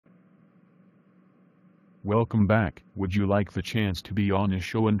Welcome back. Would you like the chance to be on a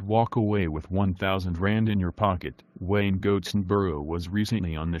show and walk away with 1,000 Rand in your pocket? Wayne Goatsenborough was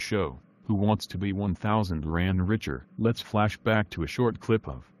recently on the show. Who wants to be 1,000 Rand richer? Let's flash back to a short clip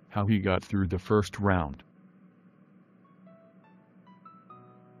of how he got through the first round.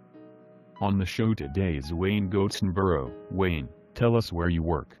 On the show today is Wayne Goatsenborough. Wayne, tell us where you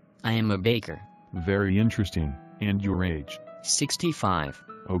work. I am a baker. Very interesting. And your age? 65.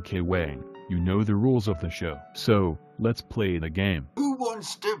 Okay Wayne, you know the rules of the show. So, let's play the game. Who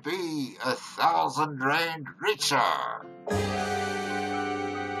wants to be 1,000 Rand richer?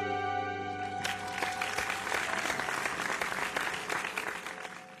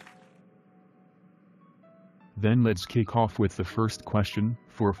 Then let's kick off with the first question.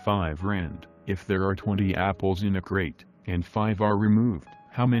 For 5 Rand, if there are 20 apples in a crate, and 5 are removed,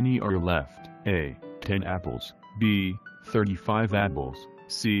 how many are left? A. 10 apples, B. 35 apples,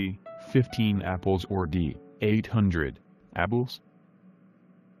 C. 15 apples, or D. 800 apples?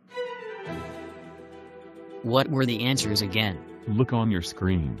 What were the answers again? Look on your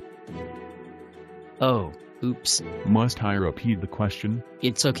screen. Oh, oops. Must I repeat the question?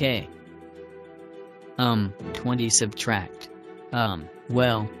 It's okay. 20 subtract.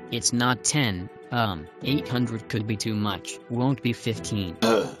 Well, it's not 10. 800 could be too much. Won't be 15.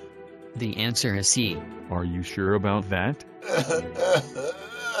 The answer is C. Are you sure about that?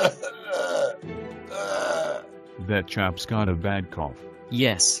 That chap's got a bad cough.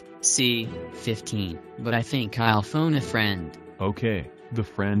 Yes, C. 15. But I think I'll phone a friend. Okay, the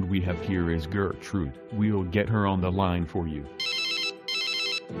friend we have here is Gertrude. We'll get her on the line for you.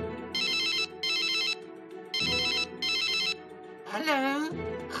 Hallo,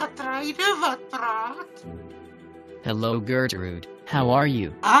 Getreide wat praat? Hello Gertrude, how are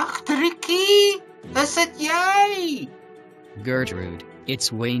you? Ag, Trikkie, is dit jy? Gertrude,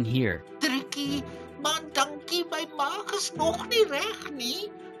 it's Wayne here. Trikkie, man dankie, my maag is nog nie reg nie,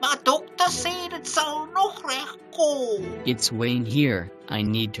 maar dokter sê dit sal nog reg kom. It's Wayne here. I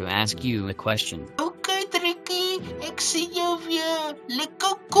need to ask you a question. Okay, Trikkie, ek sien jou weer.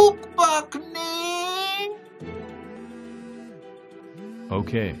 Lekker koekbak, nee?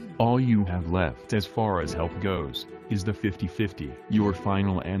 Okay, all you have left as far as help goes is the 50-50. Your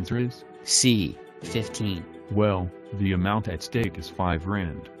final answer is? C. 15. Well, the amount at stake is 5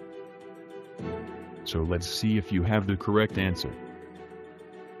 Rand. So let's see if you have the correct answer.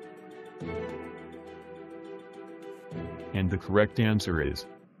 And the correct answer is...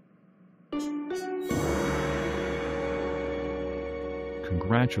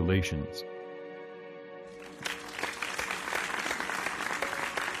 Congratulations.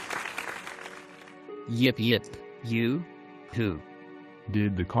 Yip yip. You? Who?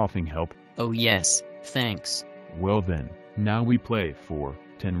 Did the coughing help? Oh yes, thanks. Well then, now we play for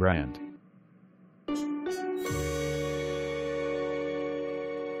 10 Rand.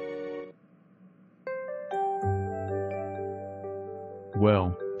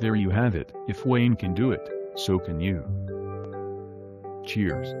 Well, there you have it. If Wayne can do it, so can you.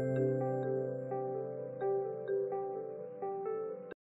 Cheers.